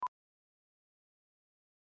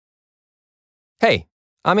Hey,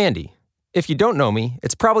 I'm Andy. If you don't know me,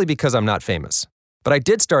 it's probably because I'm not famous. But I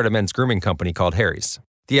did start a men's grooming company called Harry's.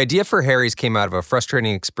 The idea for Harry's came out of a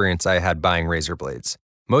frustrating experience I had buying razor blades.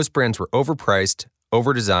 Most brands were overpriced,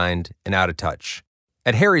 overdesigned, and out of touch.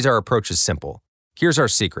 At Harry's, our approach is simple. Here's our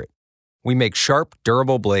secret. We make sharp,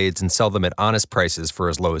 durable blades and sell them at honest prices for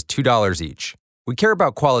as low as $2 each. We care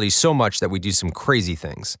about quality so much that we do some crazy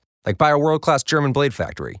things, like buy a world-class German blade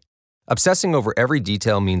factory. Obsessing over every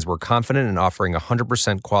detail means we're confident in offering a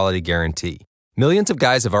 100% quality guarantee. Millions of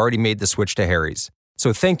guys have already made the switch to Harry's,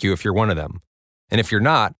 so thank you if you're one of them. And if you're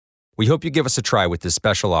not, we hope you give us a try with this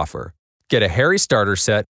special offer. Get a Harry's starter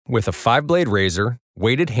set with a 5-blade razor,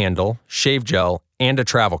 weighted handle, shave gel, and a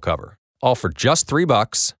travel cover, all for just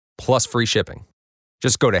 $3 plus free shipping.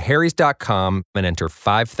 Just go to harrys.com and enter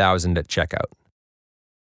 5000 at checkout.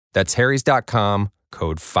 That's harrys.com,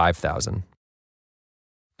 code 5000.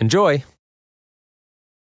 Enjoy.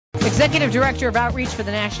 Executive Director of Outreach for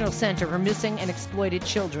the National Center for Missing and Exploited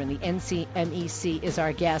Children, the NCMEC, is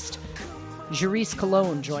our guest. Jerice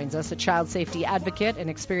Colon joins us, a child safety advocate and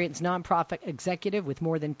experienced nonprofit executive with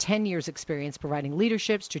more than 10 years' experience providing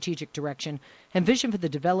leadership, strategic direction, and vision for the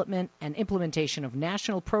development and implementation of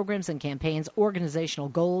national programs and campaigns, organizational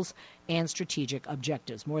goals, and strategic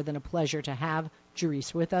objectives. More than a pleasure to have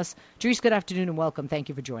Jerice with us. Jerice, good afternoon and welcome. Thank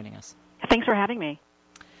you for joining us. Thanks for having me.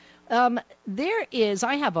 I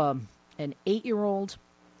have an 8-year-old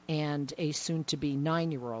and a soon-to-be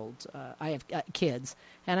 9-year-old. I have kids,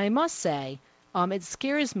 and I must say, it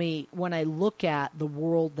scares me when I look at the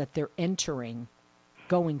world that they're entering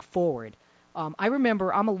going forward. I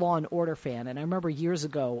remember, I'm a Law and Order fan, and I remember years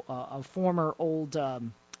ago a former old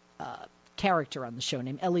character on the show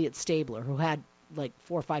named Elliot Stabler, who had like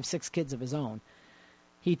 4, 5, 6 kids of his own.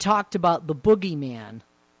 He talked about the boogeyman,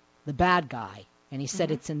 the bad guy, and he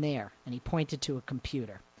said it's in there, and he pointed to a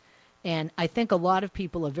computer. And I think a lot of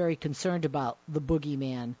people are very concerned about the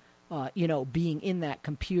boogeyman, being in that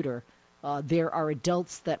computer. There are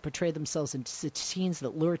adults that portray themselves into teens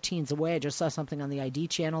that lure teens away. I just saw something on the ID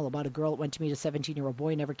channel about a girl that went to meet a 17-year-old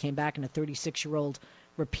boy, never came back, and a 36-year-old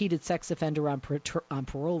repeated sex offender on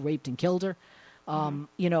parole raped and killed her.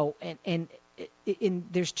 And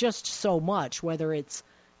there's just so much, whether it's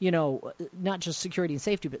not just security and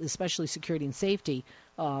safety, but especially security and safety,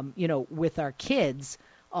 with our kids,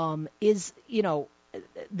 are we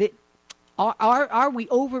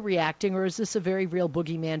overreacting, or is this a very real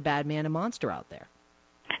boogeyman, bad man, and monster out there?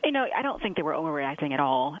 I don't think that we're overreacting at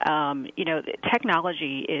all.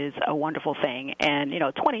 Technology is a wonderful thing. And,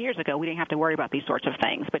 20 years ago, we didn't have to worry about these sorts of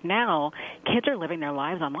things. But now kids are living their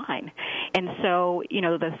lives online. And so,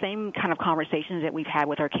 the same kind of conversations that we've had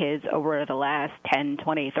with our kids over the last 10,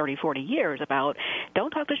 20, 30, 40 years about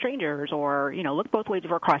don't talk to strangers or, look both ways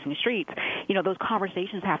before crossing streets, those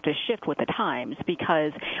conversations have to shift with the times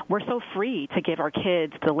because we're so free to give our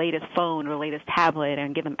kids the latest phone or the latest tablet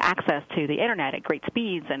and give them access to the Internet at great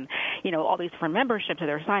speeds and, all these different memberships that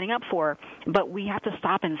they're signing up for. But we have to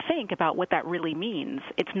stop and think about what that really means.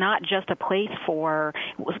 It's not just a place for,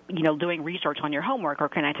 doing research on your homework or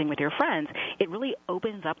connecting with your friends. It really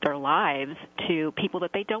opens up their lives to people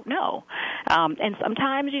that they don't know. And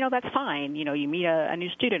sometimes, that's fine. You meet a new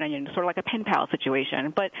student and you're sort of like a pen pal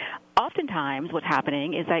situation. But oftentimes what's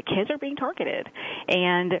happening is that kids are being targeted.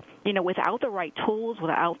 And, without the right tools,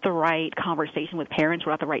 without the right conversation with parents,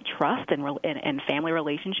 without the right trust and family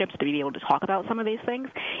relationships to be able to talk about some of these things,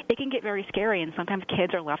 it can get very scary, and sometimes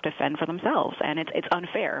kids are left to fend for themselves, and it's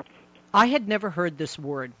unfair. I had never heard this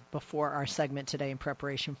word before our segment today in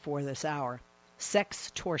preparation for this hour,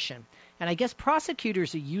 sextortion. And I guess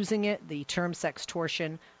prosecutors are using it, the term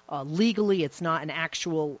sextortion. Legally, it's not an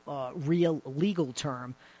actual real legal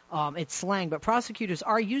term. It's slang, but prosecutors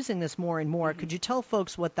are using this more and more. Could you tell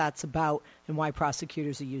folks what that's about and why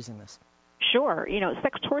prosecutors are using this? Sure.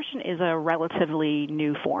 Sextortion is a relatively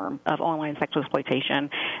new form of online sexual exploitation.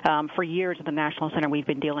 For years at the National Center, we've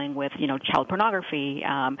been dealing with, child pornography,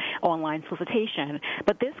 online solicitation.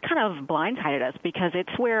 But this kind of blindsided us because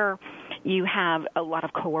it's where you have a lot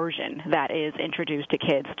of coercion that is introduced to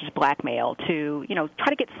kids, just blackmail, to, try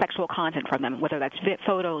to get sexual content from them, whether that's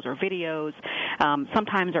photos or videos.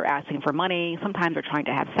 Sometimes they're asking for money. Sometimes they're trying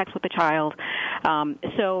to have sex with the child.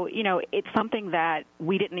 So, it's something that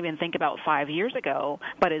we didn't even think about 5 years ago,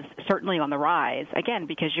 but is certainly on the rise, again,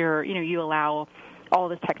 because you allow all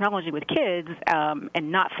this technology with kids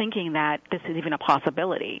and not thinking that this is even a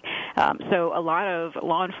possibility. So a lot of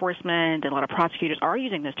law enforcement and a lot of prosecutors are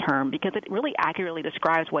using this term because it really accurately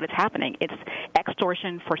describes what is happening. It's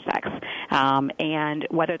extortion for sex. And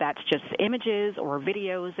whether that's just images or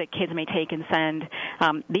videos that kids may take and send,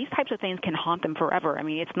 these types of things can haunt them forever. I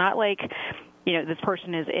mean, it's not like this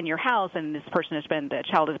person is in your house and the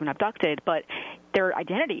child has been abducted, but their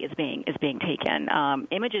identity is being taken.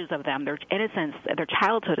 Images of them, their innocence, their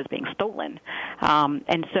childhood is being stolen.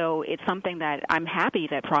 And so it's something that I'm happy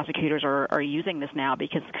that prosecutors are using this now,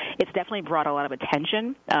 because it's definitely brought a lot of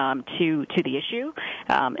attention to the issue.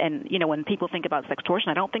 And, when people think about sextortion,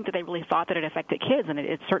 I don't think that they really thought that it affected kids, and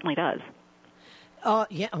it certainly does.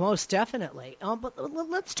 Yeah, most definitely. But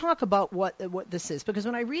let's talk about what this is, because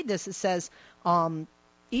when I read this, it says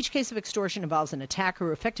each case of extortion involves an attacker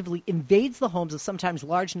who effectively invades the homes of sometimes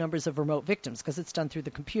large numbers of remote victims, because it's done through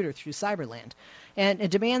the computer, through cyberland, and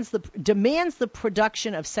it demands the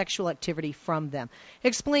production of sexual activity from them.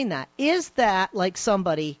 Explain that. Is that like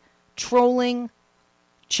somebody trolling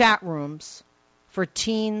chat rooms for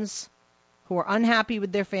teens who are unhappy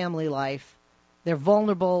with their family life, they're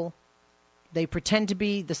vulnerable, they pretend to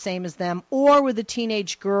be the same as them, or with a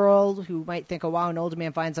teenage girl who might think, oh, wow, an older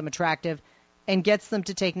man finds them attractive, and gets them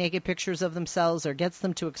to take naked pictures of themselves or gets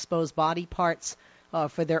them to expose body parts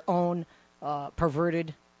for their own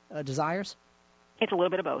perverted desires? It's a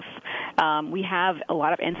little bit of both. We have a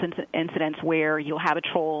lot of incidents where you'll have a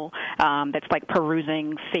troll that's like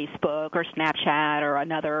perusing Facebook or Snapchat or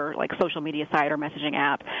another like social media site or messaging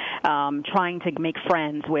app, trying to make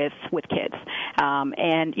friends with kids.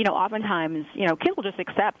 And oftentimes kids will just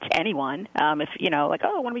accept anyone. If like,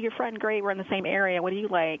 oh, I want to be your friend, great, we're in the same area, what do you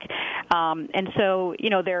like? And so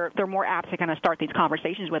they're more apt to kind of start these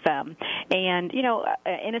conversations with them. And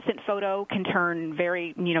an innocent photo can turn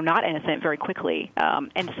very not innocent very quickly.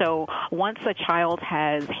 And so once a child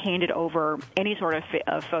has handed over any sort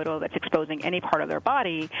of photo that's exposing any part of their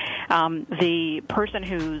body, the person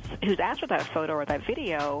who's asked for that photo or that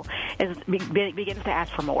video begins to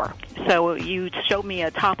ask for more. So you showed me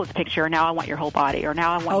a topless picture, now I want your whole body, or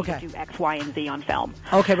now I want you to do X, Y, and Z on film.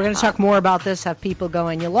 Okay, we're going to talk more about this, have people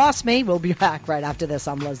going, you lost me. We'll be back right after this.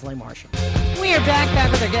 I'm Leslie Marshall. We are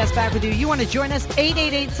back with our guest, back with you. You want to join us?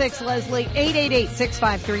 888-6-LESLIE,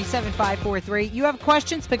 888-653-7543. You have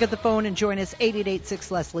questions, pick up the phone and join us,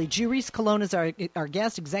 888-6-LESLIE. Juris Colon is our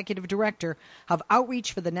guest, Executive Director of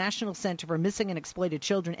Outreach for the National Center for Missing and Exploited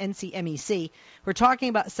Children, NCMEC. We're talking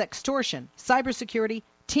about sextortion, cybersecurity,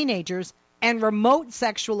 teenagers, and remote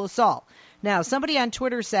sexual assault. Now, somebody on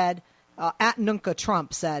Twitter said, at Nunca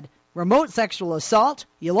Trump said, remote sexual assault?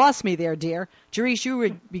 You lost me there, dear. Jerice, you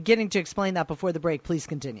were beginning to explain that before the break. Please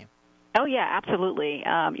continue. Oh yeah, absolutely.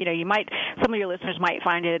 Some of your listeners might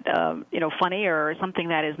find it, funny or something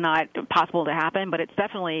that is not possible to happen, but it's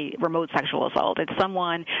definitely remote sexual assault. It's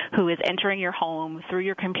someone who is entering your home through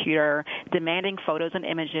your computer, demanding photos and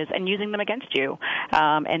images, and using them against you.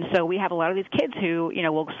 And so we have a lot of these kids who,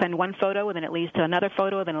 will send one photo, and then it leads to another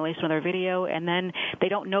photo, then it leads to another video, and then they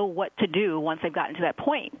don't know what to do once they've gotten to that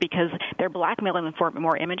point, because they're blackmailing them for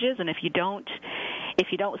more images, and if you don't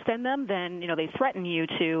send them, then they threaten you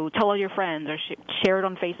to tell all your friends or share it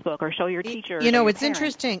on Facebook or show your teacher. It's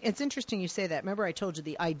interesting. It's interesting you say that. Remember, I told you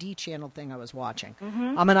the ID channel thing I was watching.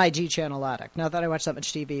 Mm-hmm. I'm an ID channel addict. Not that I watch that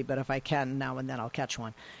much TV, but if I can now and then, I'll catch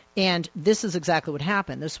one. And this is exactly what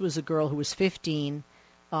happened. This was a girl who was 15.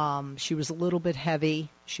 She was a little bit heavy.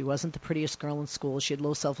 She wasn't the prettiest girl in school. She had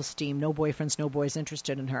low self-esteem. No boyfriends, no boys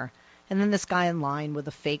interested in her. And then this guy in line with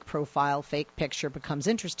a fake profile, fake picture, becomes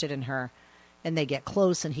interested in her. And they get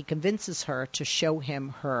close, and he convinces her to show him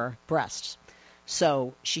her breasts.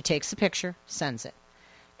 So she takes a picture, sends it.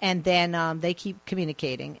 And then they keep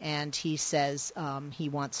communicating, and he says he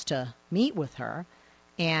wants to meet with her.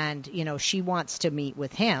 And, she wants to meet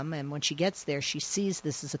with him. And when she gets there, she sees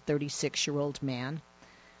this is a 36-year-old man,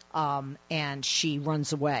 and she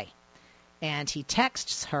runs away. And he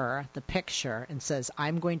texts her the picture and says,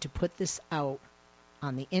 I'm going to put this out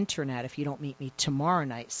on the internet if you don't meet me tomorrow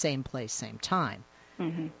night, same place, same time.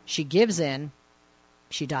 Mm-hmm. She gives in.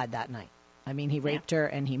 She died that night. I mean, he raped her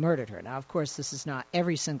and he murdered her. Now, of course, this is not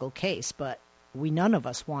every single case, but none of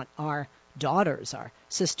us want our daughters, our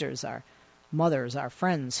sisters, our mothers, our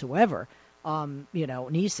friends, whoever,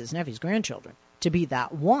 nieces, nephews, grandchildren, to be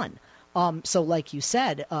that one. So like you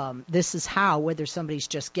said, this is how, whether somebody's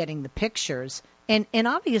just getting the pictures, and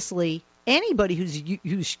obviously anybody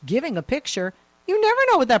who's giving a picture, you never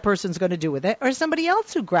know what that person's going to do with it, or somebody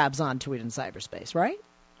else who grabs onto it in cyberspace, right?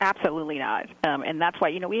 Absolutely not. And that's why,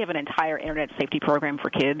 we have an entire internet safety program for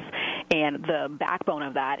kids, and the backbone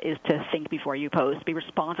of that is to think before you post, be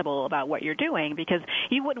responsible about what you're doing, because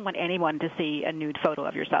you wouldn't want anyone to see a nude photo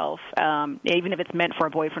of yourself, even if it's meant for a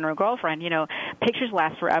boyfriend or a girlfriend. Pictures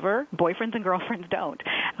last forever. Boyfriends and girlfriends don't.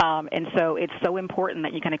 And so it's so important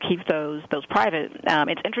that you kind of keep those private.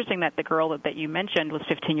 It's interesting that the girl that you mentioned was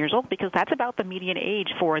 15 years old, because that's about the median age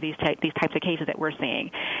for these types of cases that we're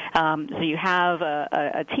seeing. So you have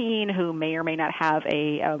a teen who may or may not have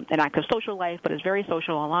an active social life, but is very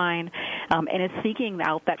social online, and is seeking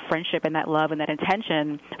out that friendship and that love and that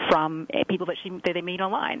attention from people that they meet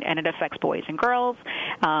online, and it affects boys and girls.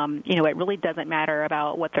 It really doesn't matter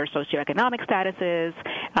about what their socioeconomic status is.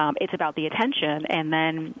 It's about the attention, and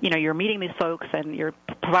then you're meeting these folks and you're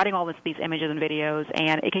providing all these images and videos,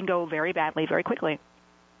 and it can go very badly very quickly.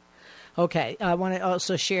 Okay, I want to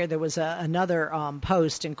also share there was another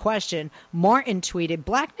post in question. Martin tweeted,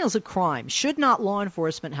 "Blackmail's a crime. Should not law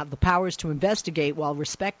enforcement have the powers to investigate while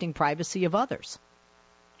respecting privacy of others?"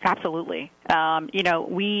 Absolutely.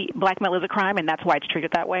 Blackmail is a crime, and that's why it's treated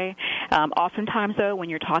that way. Oftentimes, though, when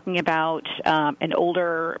you're talking about an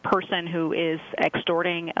older person who is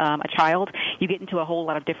extorting a child, you get into a whole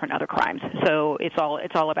lot of different other crimes. So it's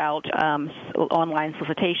all about online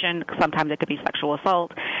solicitation. Sometimes it could be sexual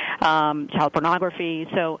assault, child pornography.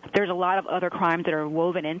 So there's a lot of other crimes that are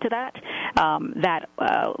woven into that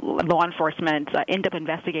law enforcement end up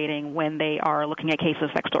investigating when they are looking at cases of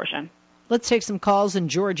sextortion. Let's take some calls in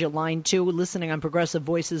Georgia, line 2. Listening on Progressive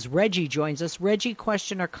Voices, Reggie joins us. Reggie,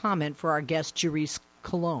 question or comment for our guest, Therese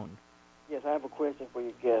Colon. Yes, I have a question for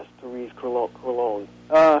your guest, Therese Colon.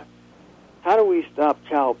 How do we stop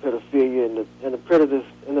child pedophilia and the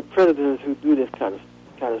predators who do this kind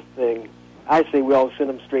of thing? I say we all send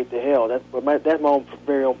them straight to hell. That's my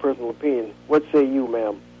very own personal opinion. What say you,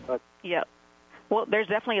 ma'am? Yeah. Well, there's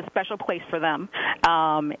definitely a special place for them.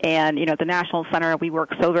 And, at the National Center, we work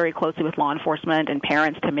so very closely with law enforcement and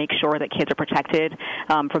parents to make sure that kids are protected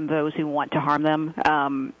from those who want to harm them.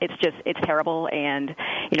 It's terrible. And,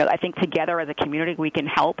 I think together as a community we can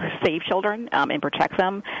help save children and protect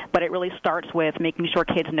them. But it really starts with making sure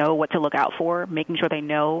kids know what to look out for, making sure they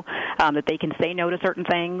know that they can say no to certain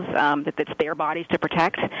things, that it's their bodies to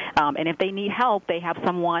protect. And if they need help, they have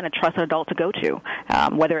someone, a trusted adult to go to,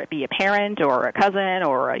 whether it be a parent or a cousin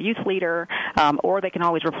or a youth leader, or they can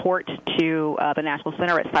always report to the National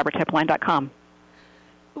Center at cybertipline.com.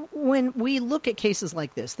 When we look at cases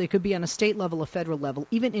like this, they could be on a state level, a federal level,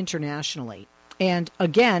 even internationally. And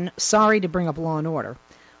again, sorry to bring up Law and Order,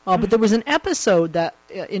 but there was an episode that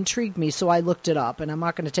intrigued me, so I looked it up. And I'm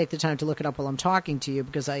not going to take the time to look it up while I'm talking to you,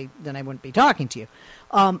 because then I wouldn't be talking to you.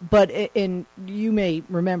 But you may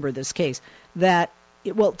remember this case that,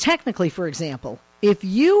 technically, for example, if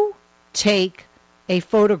you take a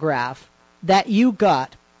photograph that you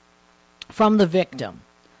got from the victim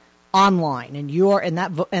online, and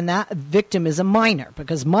that victim is a minor,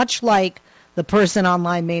 because much like the person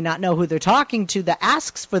online may not know who they're talking to that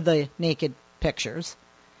asks for the naked pictures,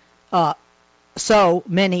 so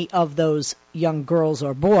many of those young girls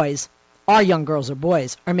or boys are young girls or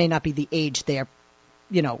boys, or may not be the age they're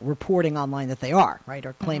reporting online that they are, right,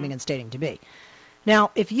 or claiming and stating to be.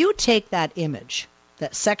 Now, if you take that image,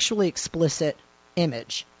 that sexually explicit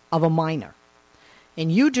image of a minor,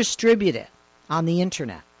 and you distribute it on the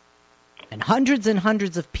internet, and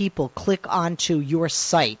hundreds of people click onto your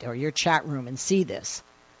site or your chat room and see this,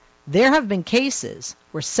 there have been cases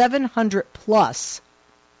where 700 plus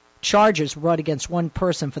charges were brought against one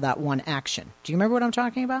person for that one action. Do you remember what I'm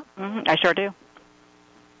talking about? Mm-hmm. I sure do.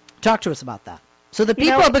 Talk to us about that. So the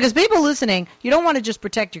people, because people listening, you don't want to just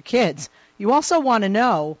protect your kids. You also want to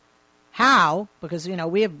know how, because,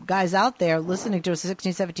 we have guys out there listening to us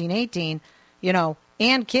 16, 17, 18,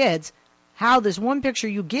 and kids, how this one picture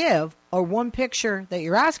you give, or one picture that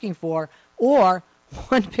you're asking for, or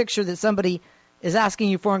one picture that somebody is asking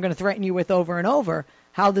you for and going to threaten you with over and over,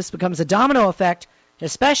 how this becomes a domino effect,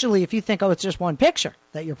 especially if you think, it's just one picture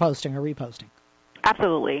that you're posting or reposting.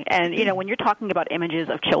 Absolutely. And, when you're talking about images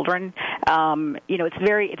of children, it's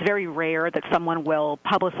very rare that someone will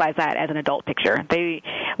publicize that as an adult picture.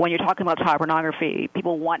 When you're talking about child pornography,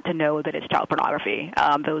 people want to know that it's child pornography,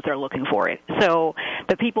 those that are looking for it. So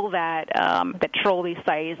the people that troll these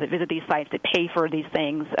sites, that visit these sites, that pay for these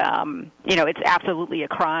things, it's absolutely a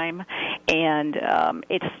crime. And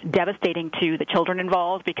it's devastating to the children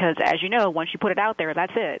involved, because, as you know, once you put it out there,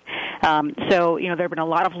 that's it. So, there have been a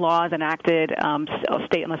lot of laws enacted on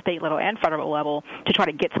the state level and federal level to try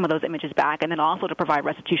to get some of those images back, and then also to provide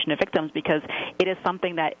restitution to victims, because it is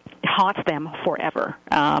something that haunts them forever.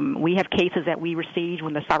 We have cases that we received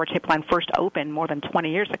when the cyber tip line first opened more than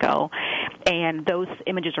 20 years ago, and those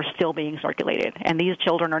images are still being circulated. And these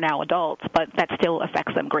children are now adults, but that still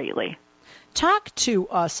affects them greatly. Talk to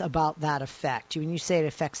us about that effect. When you say it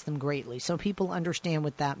affects them greatly, so people understand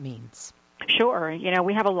what that means. Sure.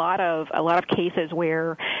 We have a lot of cases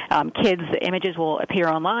where Kids' images will appear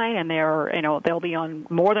online, and they'll be on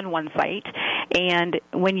more than one site. And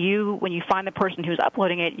when you find the person who's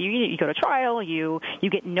uploading it, you go to trial. You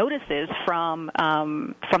get notices from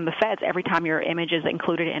the feds every time your image is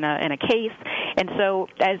included in a case. And so,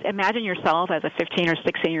 imagine yourself as a 15 or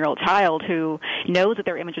 16-year-old child who knows that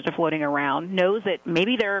their images are floating around, knows that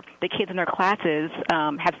maybe the kids in their classes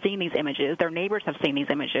have seen these images, their neighbors have seen these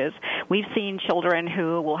images. We've seen children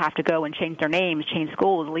who will have to go and change their names, change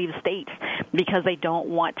schools, leave state because they don't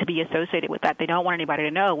want to be associated with that. They don't want anybody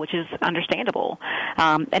to know, which is understandable.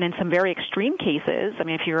 And in some very extreme cases, I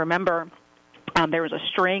mean, if you remember, there was a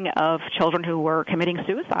string of children who were committing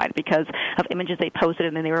suicide because of images they posted,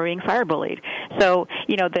 and then they were being cyberbullied. So,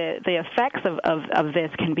 the effects of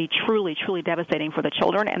this can be truly, truly devastating for the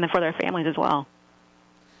children and for their families as well.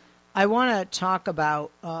 I want to talk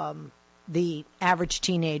about the average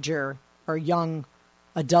teenager or young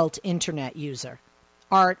adult Internet user.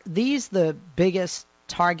 Are these the biggest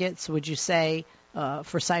targets, would you say,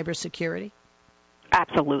 for cybersecurity?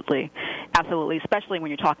 Absolutely. Absolutely, especially when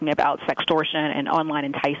you're talking about sextortion and online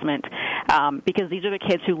enticement, because these are the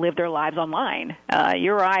kids who live their lives online.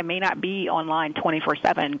 You or I may not be online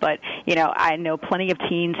 24/7, but, I know plenty of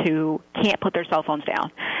teens who can't put their cell phones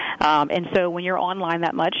down. And so when you're online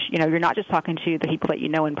that much, you're not just talking to the people that you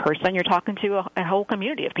know in person, you're talking to a whole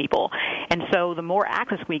community of people. And so the more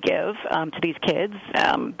access we give to these kids,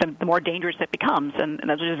 the more dangerous it becomes. And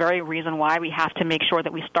that's the very reason why we have to make sure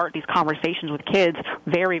that we start these conversations with kids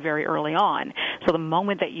very, very early on. So the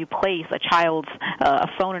moment that you place a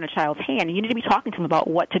phone in a child's hand, you need to be talking to them about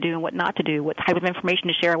what to do and what not to do, what type of information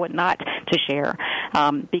to share, what not to share,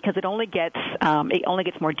 because it only gets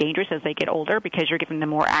more dangerous as they get older because you're giving them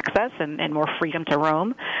more access and more freedom to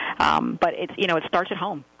roam. But it starts at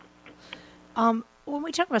home. When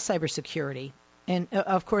we talk about cybersecurity, and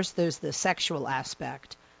of course there's the sexual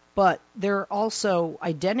aspect, but there are also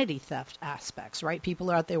identity theft aspects, right?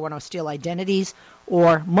 People are out there want to steal identities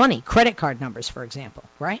or money, credit card numbers, for example,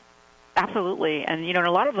 right? Absolutely. And,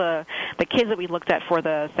 a lot of the kids that we looked at for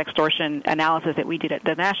the sextortion analysis that we did at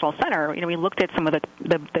the National Center, we looked at some of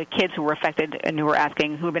the kids who were affected and who had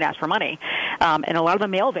been asked for money. And a lot of the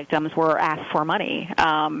male victims were asked for money.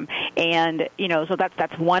 So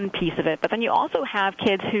that's one piece of it. But then you also have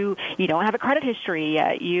kids who, you don't have a credit history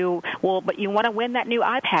yet. But you want to win that new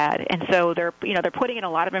iPad. And so they're putting in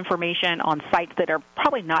a lot of information on sites that are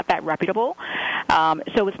probably not that reputable.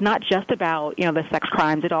 So it's not just about, the sex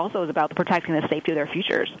crimes. It also is about protecting the safety of their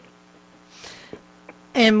futures.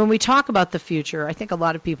 And when we talk about the future, I think a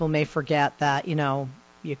lot of people may forget that,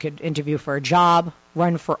 you could interview for a job,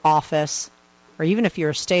 run for office, or even if you're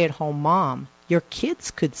a stay-at-home mom, your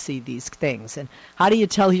kids could see these things. And how do you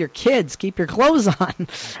tell your kids, keep your clothes on,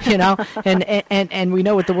 And we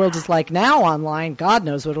know what the world is like now online. God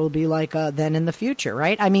knows what it'll be like then in the future,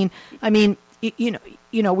 right? I mean,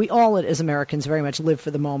 we all as Americans very much live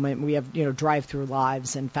for the moment. We have, drive-through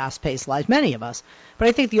lives and fast-paced lives, many of us. But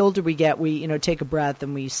I think the older we get, we, take a breath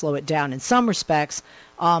and we slow it down in some respects.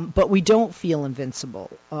 But we don't feel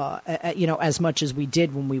invincible, as much as we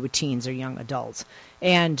did when we were teens or young adults.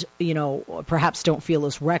 And, perhaps don't feel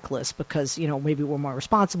as reckless because, maybe we're more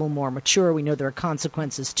responsible, more mature. We know there are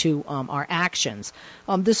consequences to our actions.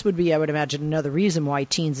 This would be, I would imagine, another reason why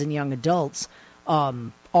teens and young adults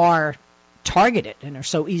are targeted and are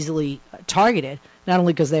so easily targeted, not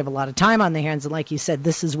only because they have a lot of time on their hands, and like you said,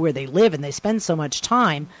 this is where they live and they spend so much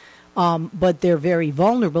time, but they're very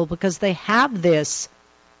vulnerable because they have this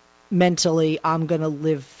mentally, I'm going to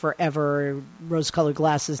live forever, rose-colored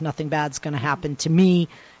glasses, nothing bad's going to happen to me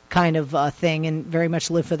kind of thing, and very much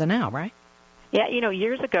live for the now, right? Yeah,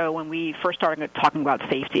 years ago when we first started talking about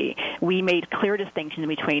safety, we made clear distinctions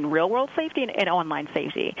between real-world safety and online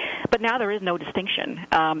safety. But now there is no distinction.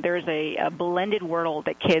 There is a blended world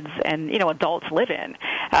that kids and, adults live in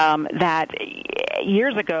that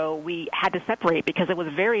years ago we had to separate because it was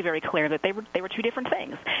very, very clear that they were two different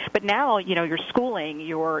things. But now, your schooling,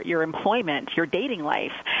 your employment, your dating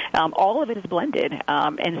life, all of it is blended.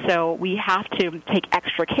 And so we have to take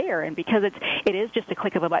extra care. And because it is just a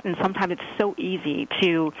click of a button, sometimes it's so easy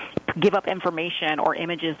to give up information or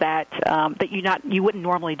images that you wouldn't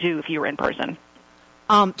normally do if you were in person.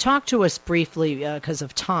 Talk to us briefly, because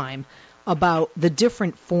of time, about the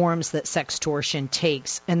different forms that sextortion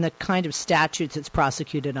takes and the kind of statutes it's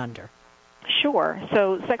prosecuted under. Sure.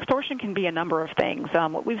 So sextortion can be a number of things.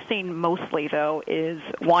 What we've seen mostly, though, is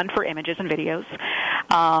one for images and videos,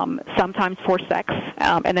 sometimes for sex,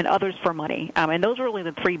 and then others for money. And those are really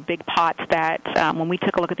the three big pots that, when we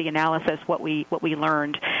took a look at the analysis, what we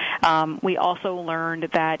learned. We also learned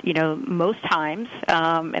that, most times,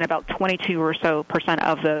 in about 22 or so %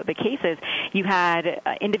 of the cases, you had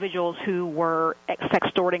individuals who were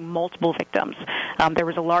sextorting multiple victims. There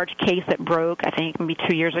was a large case that broke, I think, maybe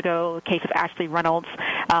 2 years ago, a case of Ashley Reynolds,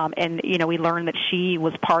 and, we learned that she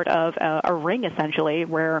was part of a ring, essentially,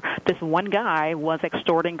 where this one guy was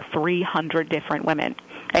extorting 300 different women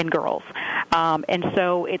and girls. And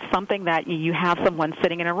so it's something that you have someone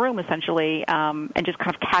sitting in a room, essentially, and just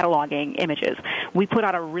kind of cataloging images. We put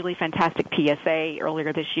out a really fantastic PSA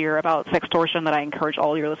earlier this year about sextortion that I encourage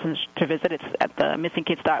all your listeners to visit. It's at the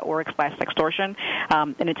missingkids.org/sextortion,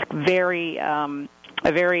 and it's very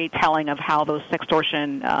telling of how those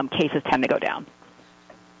sextortion cases tend to go down.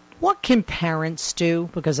 What can parents do?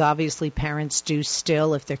 Because obviously parents do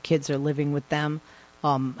still, if their kids are living with them,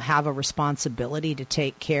 have a responsibility to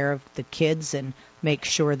take care of the kids and make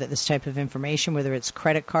sure that this type of information, whether it's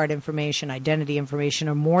credit card information, identity information,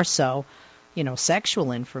 or more so,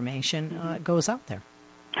 sexual information, goes out there.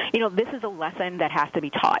 This is a lesson that has to be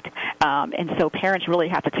taught. And so parents really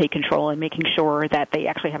have to take control in making sure that they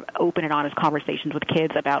actually have open and honest conversations with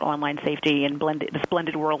kids about online safety and this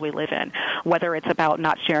blended world we live in, whether it's about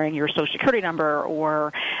not sharing your Social Security number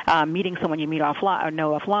or meeting someone you meet offline or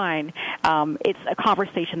know offline. It's a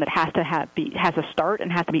conversation that has a start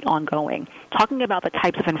and has to be ongoing. Talking about the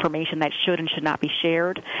types of information that should and should not be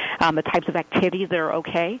shared, the types of activities that are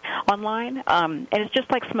okay online. And it's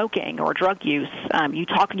just like smoking or drug use. You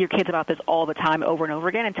talk to your kids about this all the time over and over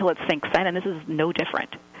again until it sinks in, and this is no different.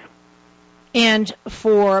 And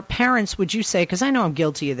for parents, would you say, because I know I'm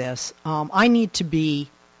guilty of this, I need to be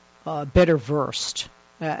better versed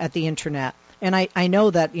at the Internet. And I know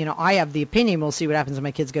that, I have the opinion, we'll see what happens when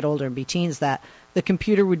my kids get older and be teens, that the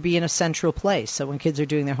computer would be in a central place. So when kids are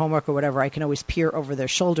doing their homework or whatever, I can always peer over their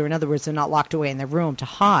shoulder. In other words, they're not locked away in their room to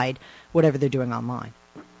hide whatever they're doing online.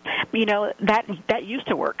 That used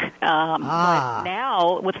to work. But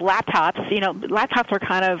now with laptops, laptops are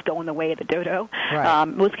kind of going the way of the dodo. Right.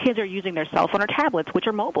 Most kids are using their cell phone or tablets, which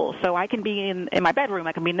are mobile. So I can be in my bedroom,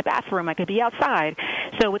 I can be in the bathroom, I could be outside.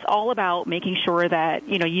 So it's all about making sure that,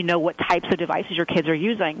 you know what types of devices your kids are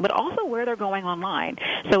using, but also where they're going online.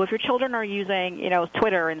 So if your children are using,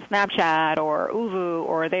 Twitter and Snapchat or Uvu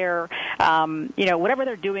or they're, whatever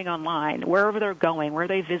they're doing online, wherever they're going, where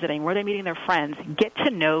they're visiting, where they're meeting their friends, get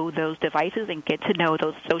to know those devices and get to know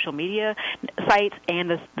those social media sites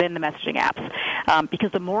and then the messaging apps.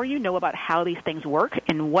 Because the more you know about how these things work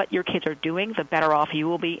and what your kids are doing, the better off you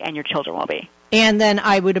will be and your children will be. And then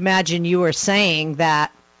I would imagine you are saying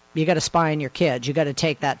that you got to spy on your kids. You got to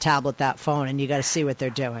take that tablet, that phone, and you got to see what they're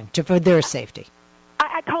doing for their safety.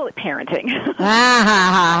 I call it parenting.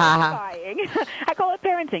 I call it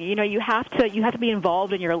parenting. You have to be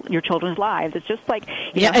involved in your children's lives. It's just like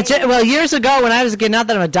years ago when I was a kid, not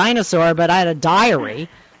that I'm a dinosaur, but I had a diary,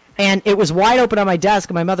 and it was wide open on my desk,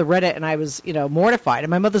 and my mother read it, and I was mortified.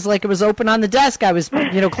 And my mother's like, it was open on the desk. I was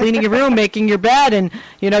cleaning your room, making your bed, and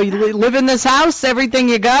you live in this house. Everything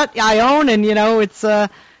you got, I own, and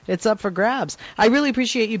it's up for grabs. I really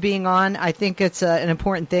appreciate you being on. I think it's an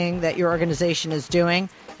important thing that your organization is doing,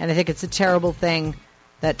 and I think it's a terrible thing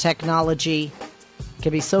that technology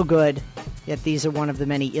can be so good, yet these are one of the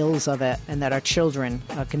many ills of it, and that our children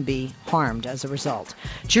can be harmed as a result.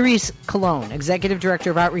 Jerice Colon, Executive Director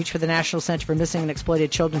of Outreach for the National Center for Missing and Exploited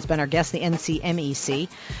Children, has been our guest, the NCMEC.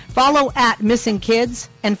 Follow at Missing Kids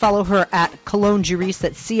and follow her at Colon Jerice,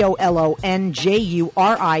 that's COLONJURIESE.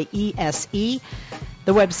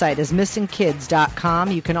 The website is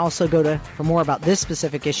missingkids.com. You can also go for more about this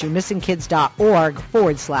specific issue,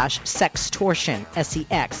 missingkids.org/sextortion,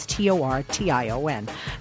 SEXTORTION.